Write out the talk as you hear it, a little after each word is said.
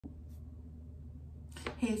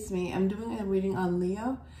Hey, it's me. I'm doing a reading on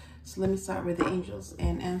Leo. So let me start with the Angels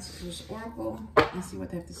and Ancestors Oracle and see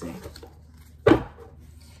what they have to say.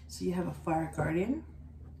 So you have a Fire Guardian.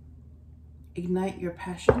 Ignite your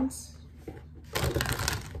passions.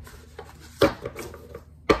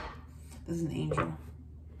 This is an angel.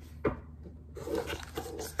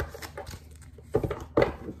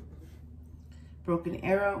 Broken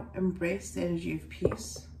Arrow. Embrace the energy of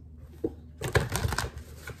peace.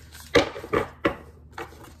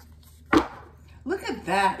 Look at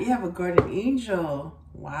that. You have a guardian angel.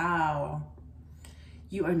 Wow.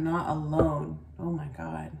 You are not alone. Oh my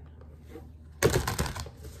God.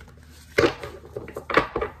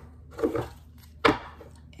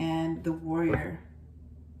 And the Warrior.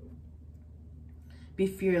 Be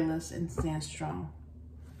fearless and stand strong.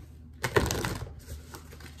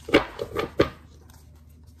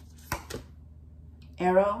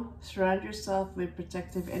 Arrow. Surround yourself with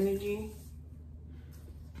protective energy.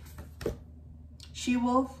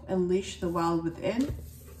 She-Wolf. Unleash the wild within.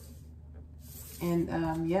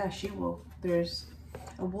 And yeah, She-Wolf. There's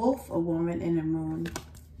a wolf, a woman, and a moon.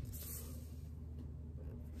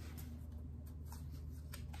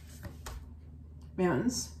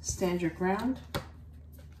 Mountains. Stand your ground.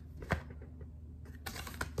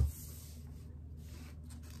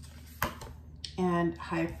 And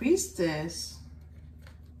High Priestess.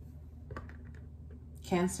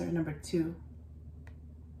 Cancer, number 2.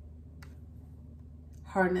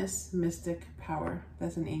 Harness mystic power.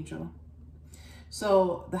 That's an angel.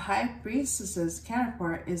 So the High Priestess's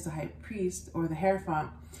counterpart is the High Priest or the Hierophant.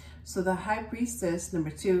 So the High Priestess, number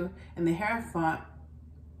 2, and the Hierophant,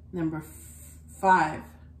 number 5.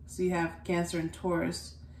 So you have Cancer and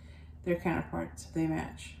Taurus. They're counterparts. They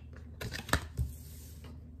match.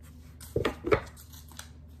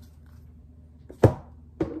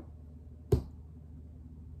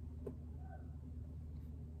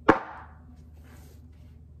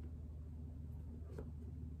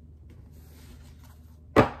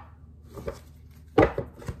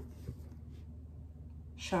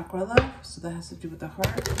 Chakra love, so that has to do with the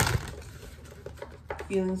heart,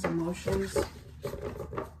 feelings, emotions,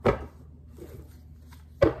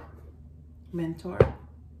 mentor,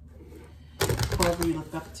 whoever you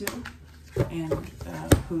look up to, and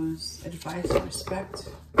whose advice you respect,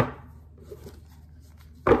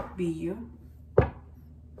 be you.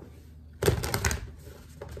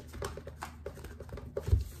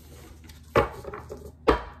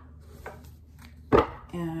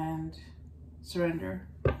 And surrender.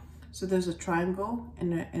 So there's a triangle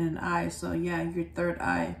and an eye. So yeah, your third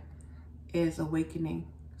eye is awakening.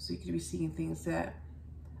 So you could be seeing things that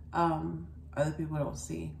other people don't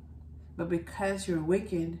see. But because you're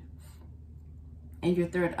awakened and your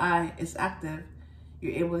third eye is active,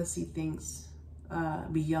 you're able to see things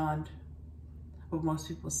beyond what most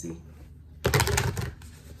people see.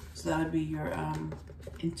 So that would be your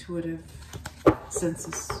intuitive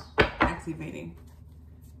senses activating.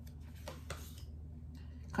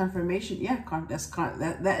 Confirmation, yeah,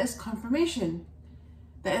 that is confirmation.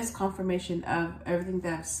 That is confirmation of everything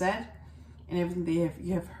that I've said and everything that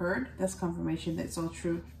you have heard. That's confirmation that it's all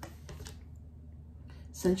true.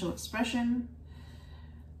 Sensual expression,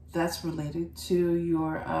 that's related to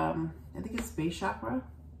your, I think it's base chakra.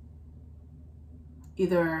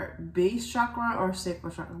 Either base chakra or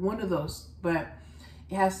sacral chakra, one of those, but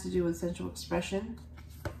it has to do with sensual expression.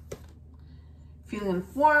 Feeling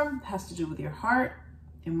informed has to do with your heart.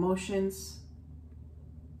 Emotions,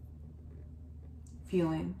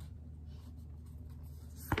 feeling,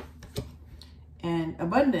 and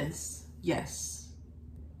abundance. Yes,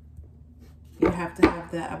 you have to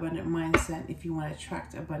have that abundant mindset if you want to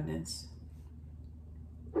attract abundance.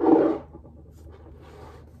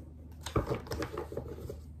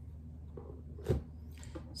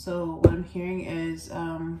 So what I'm hearing is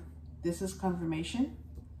this is confirmation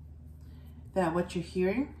that what you're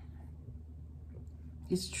hearing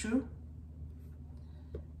is true,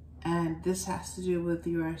 and this has to do with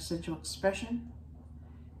your sensual expression,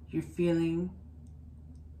 your feeling,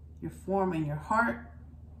 your form and your heart,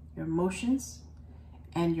 your emotions,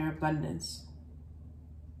 and your abundance.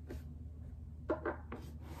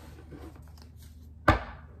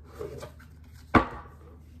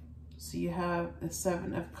 So you have the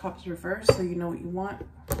 7 of Cups reversed, so you know what you want.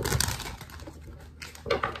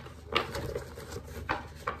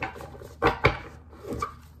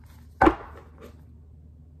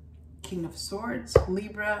 King of Swords,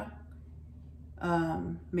 Libra,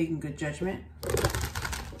 making good judgment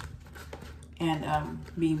and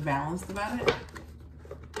being balanced about it.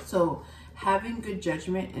 So having good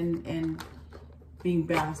judgment and being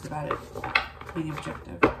balanced about it, being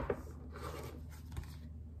objective.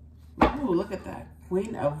 look at that.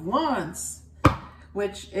 Queen of Wands,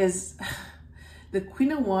 which is, the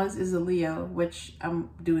Queen of Wands is a Leo, which I'm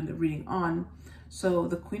doing the reading on. So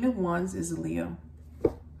the Queen of Wands is a Leo.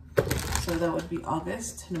 So that would be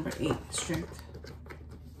August, number 8, strength.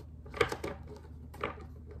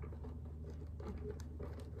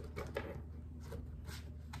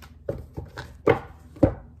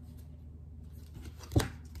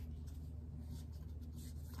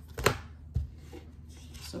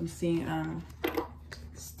 So I'm seeing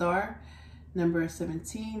star, number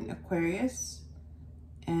 17, Aquarius,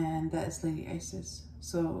 and that is Lady Isis.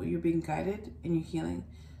 So you're being guided and you're healing.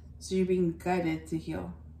 So you're being guided to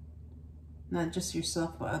heal, not just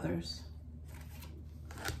yourself, but others.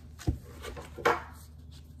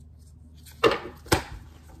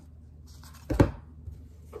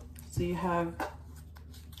 So you have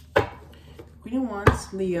Queen of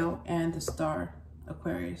Wands, Leo, and the star,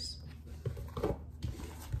 Aquarius.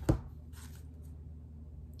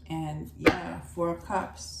 And yeah, 4 of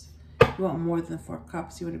Cups. You want more than 4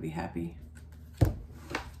 Cups. You want to be happy.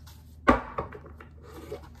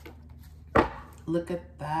 Look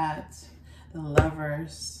at that. The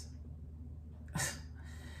Lovers.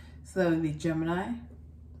 So that would be Gemini,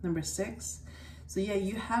 number 6. So yeah,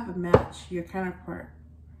 you have a match, your counterpart.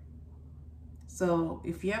 So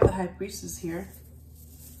if you have the High Priestess here,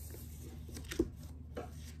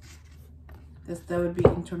 that would be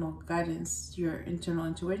internal guidance, your internal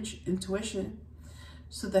intuition.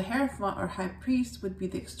 So the Hierophant or High Priest would be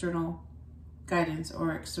the external guidance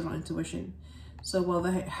or external intuition. So while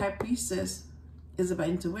the High Priestess is about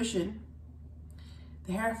intuition,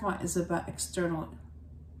 the Hierophant is about external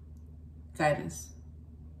guidance.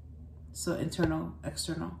 So internal,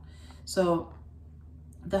 external. So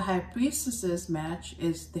the High Priestess's match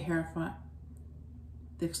is the Hierophant,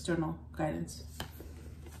 the external guidance.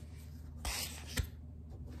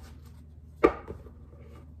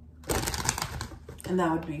 And that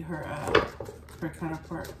would be her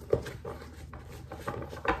counterpart.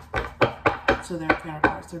 So they're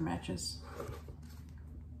counterparts, they're matches.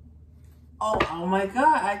 Oh my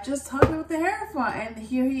God, I just talked about the Hierophant, and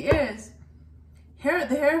here he is. Here,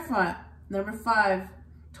 the Hierophant, number 5,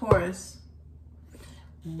 Taurus.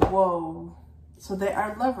 Whoa. So they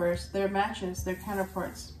are lovers, they're matches, they're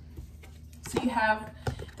counterparts. So you have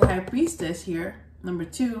the High Priestess here, number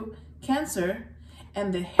 2, Cancer,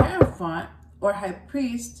 and the Hierophant or High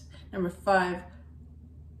Priest, number 5,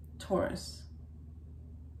 Taurus.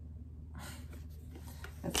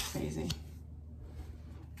 That's crazy.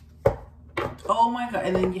 Oh my God,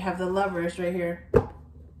 and then you have the Lovers right here.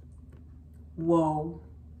 Whoa.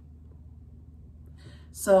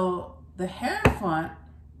 So the Hierophant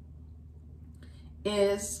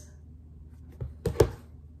is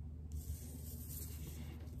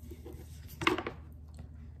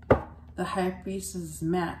the High Priestess'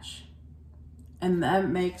 match. And that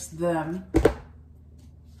makes them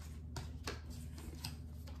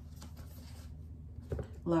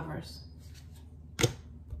lovers.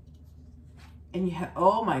 And you have,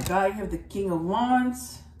 oh my God, you have the King of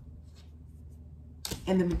Wands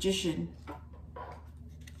and the Magician.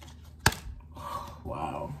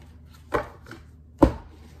 Wow. So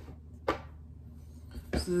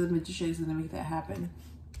the Magician is going to make that happen.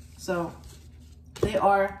 So they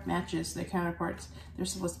are matches, they're counterparts. They're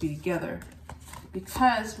supposed to be together.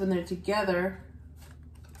 Because when they're together,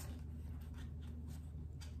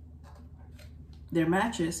 they're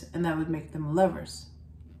matches, and that would make them lovers.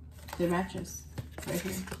 They're matches, right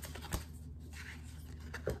here.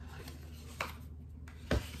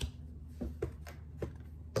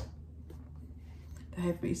 The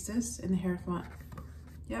High Priestess and the Hierophant.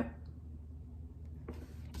 Yep.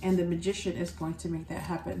 And the Magician is going to make that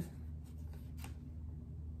happen.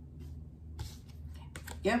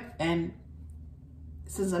 Yep, and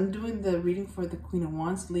since I'm doing the reading for the Queen of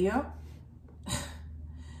Wands, Leo,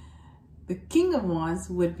 the King of Wands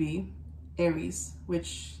would be Aries,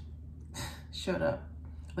 which showed up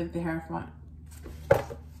like the Hierophant.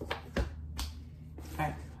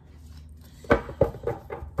 Alright.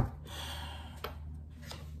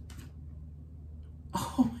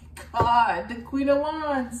 Oh my God, the Queen of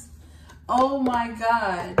Wands. Oh my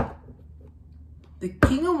God. The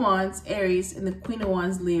King of Wands, Aries, and the Queen of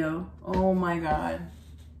Wands, Leo. Oh my God.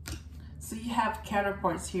 So you have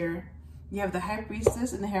counterparts here. You have the High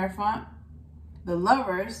Priestess and the Hierophant, the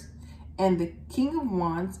Lovers, and the King of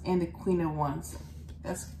Wands and the Queen of Wands.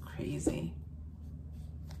 That's crazy.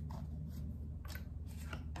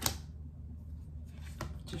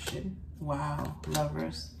 Magician. Wow.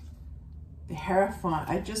 Lovers. The Hierophant.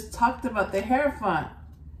 I just talked about the Hierophant.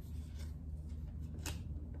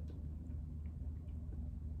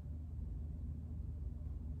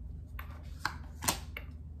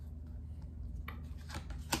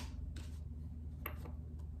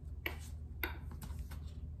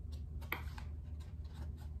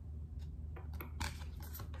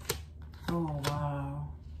 Oh, wow.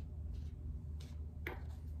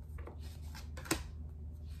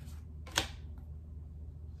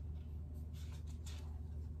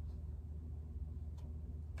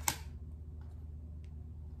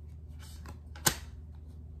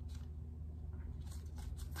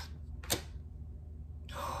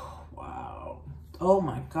 Wow. Oh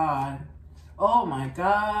my God. Oh my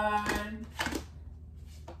God.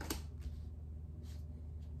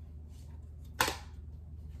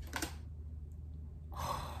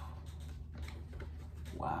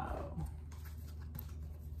 Wow.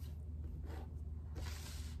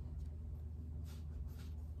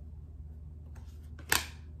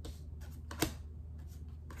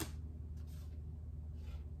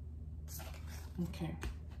 Okay.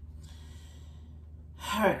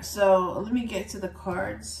 All right, so let me get to the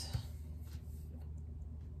cards.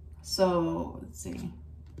 So let's see.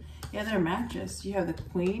 Yeah, they're matches. You have the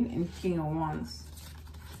Queen and King of Wands.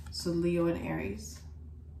 So Leo and Aries.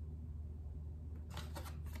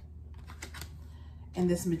 And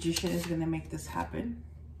this Magician is going to make this happen.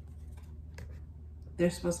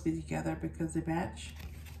 They're supposed to be together because they match.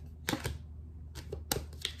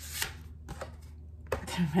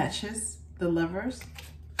 They're matches. The Lovers.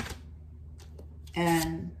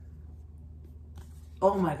 And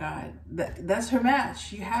oh my God, that's her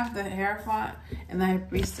match. You have the Hierophant and the High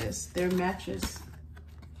Priestess. They're matches.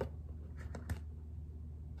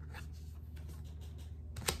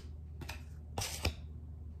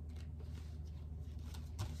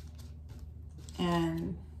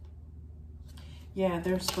 And yeah,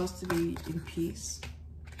 they're supposed to be in peace.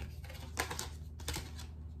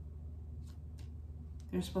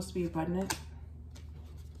 They're supposed to be abundant.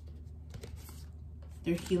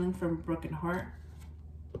 They're healing from a broken heart.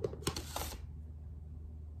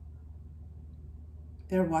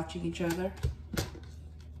 They're watching each other.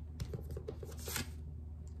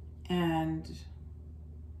 And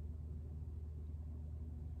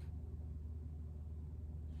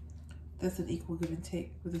that's an equal give and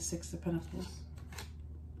take with the Six of Pentacles.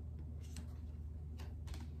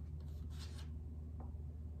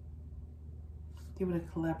 They want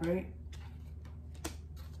to collaborate.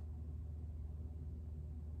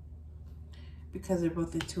 Because they're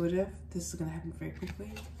both intuitive, this is going to happen very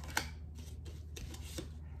quickly.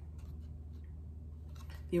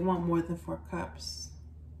 They want more than 4 cups.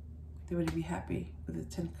 They want to be happy with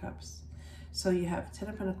the 10 cups. So you have 10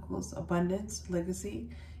 of Pentacles, abundance, legacy,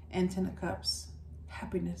 and 10 of Cups,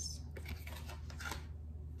 happiness.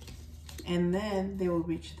 And then they will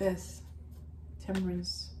reach this,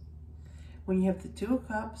 Temperance. When you have the 2 of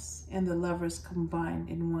Cups and the Lovers combined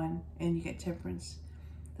in one, and you get Temperance,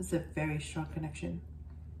 that's a very strong connection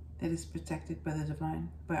that is protected by the divine,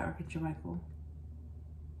 by Archangel Michael.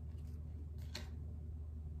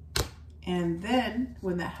 And then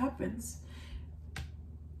when that happens,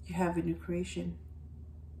 you have a new creation.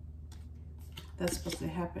 That's supposed to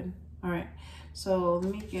happen. All right, so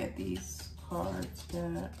let me get these cards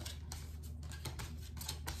that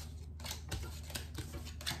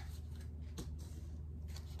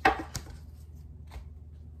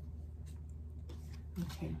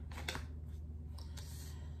okay.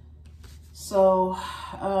 So,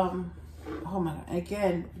 oh my God,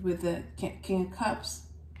 again, with the King of Cups,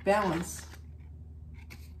 balance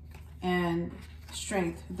and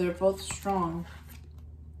strength. They're both strong.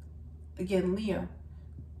 Again, Leo.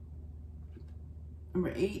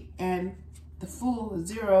 Number 8, and the Fool,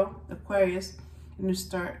 0, Aquarius, a new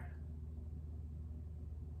start.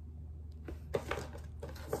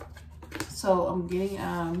 So I'm getting,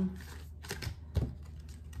 how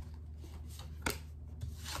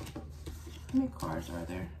many cards are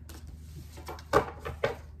there?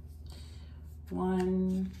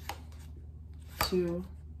 1, 2,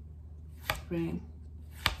 3,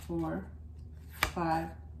 4, 5,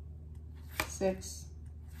 6,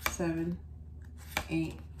 7,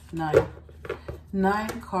 8, 9.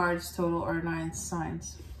 9 cards total, or 9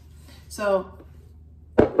 signs. So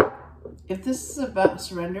if this is about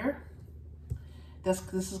surrender, this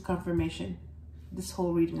is confirmation. This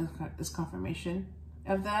whole reading is confirmation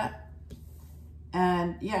of that.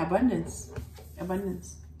 And yeah, abundance.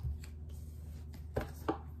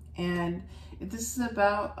 And if this is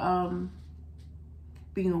about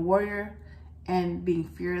being a warrior and being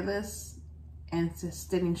fearless and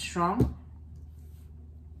standing strong,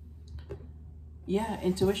 yeah,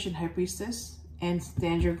 intuition, High Priestess, and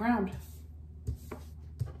stand your ground.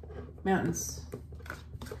 Mountains.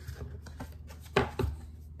 All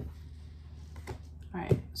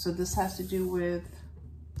right, so this has to do with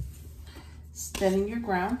standing your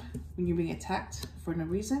ground when you're being attacked for no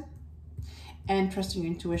reason, and trusting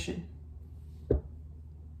your intuition.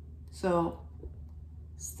 So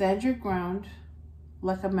stand your ground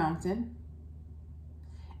like a mountain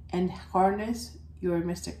and harness your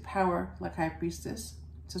mystic power like High Priestess.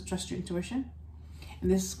 So trust your intuition. And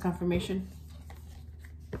this is confirmation.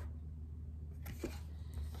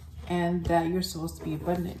 And that you're supposed to be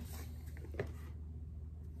abundant.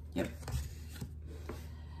 Yep.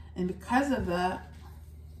 And because of that,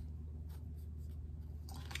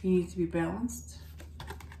 you need to be balanced.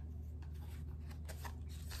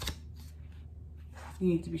 You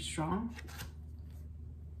need to be strong.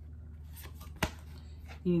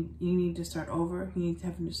 You need to start over. You need to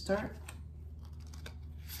have a new start.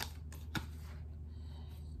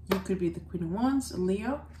 You could be the Queen of Wands,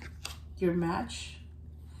 Leo. Your match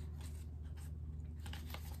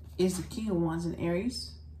is the King of Wands in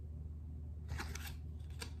Aries.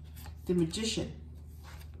 The Magician,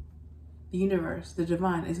 the universe, the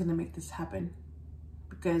divine is going to make this happen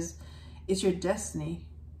because it's your destiny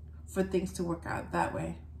for things to work out that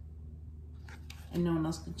way. And no one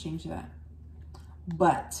else can change that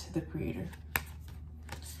but the Creator.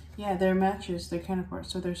 Yeah, they're matches, they're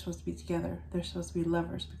counterparts, so they're supposed to be together. They're supposed to be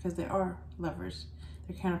lovers because they are lovers.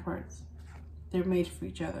 They're counterparts. They're made for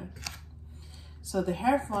each other. So the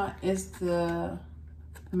Hierophant is the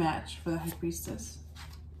match for the High Priestess.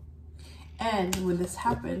 And when this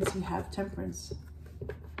happens, you have Temperance.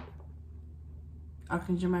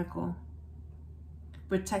 Archangel Michael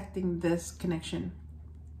protecting this connection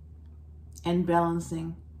and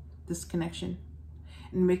balancing this connection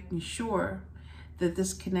and making sure that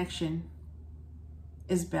this connection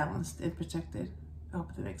is balanced and protected. I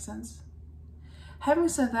hope that makes sense. Having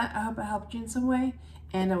said that, I hope I helped you in some way,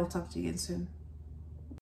 and I will talk to you again soon.